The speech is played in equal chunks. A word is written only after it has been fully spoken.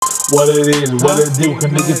What it is, what it do,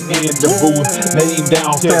 niggas in the booth, laying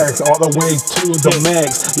down stacks all the way to the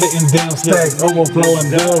max, laying down stacks, overflowing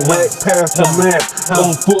direct past the max,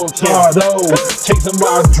 on full cardo, chasing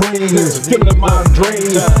my dreams, feeling my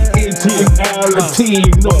dreams, into reality,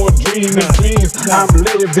 no more dreaming dreams, I'm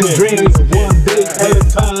living dreams, one day at a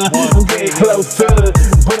time, I'm getting closer,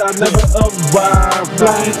 but I never arrive,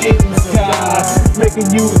 flying in the sky,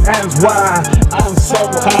 making you ask why, I'm so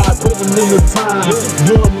high, putting in the time,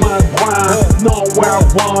 doing my grind, know where I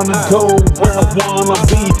wanna go, where I wanna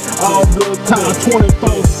be, all the time,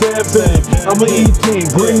 24/7. I'm eating,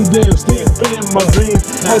 breathing, sleeping my dreams,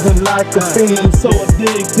 acting like a fiend, so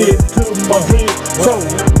addicted to my dreams, so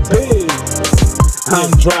big.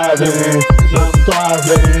 I'm driving, I'm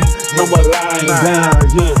thriving, no more lying down,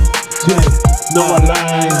 no more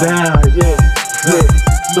lying down,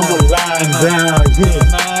 no more lying down,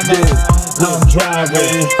 I'm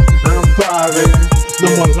driving, I'm thriving, no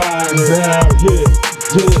more lying down,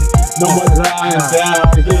 no more lying down,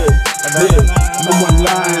 no more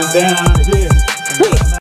lying down.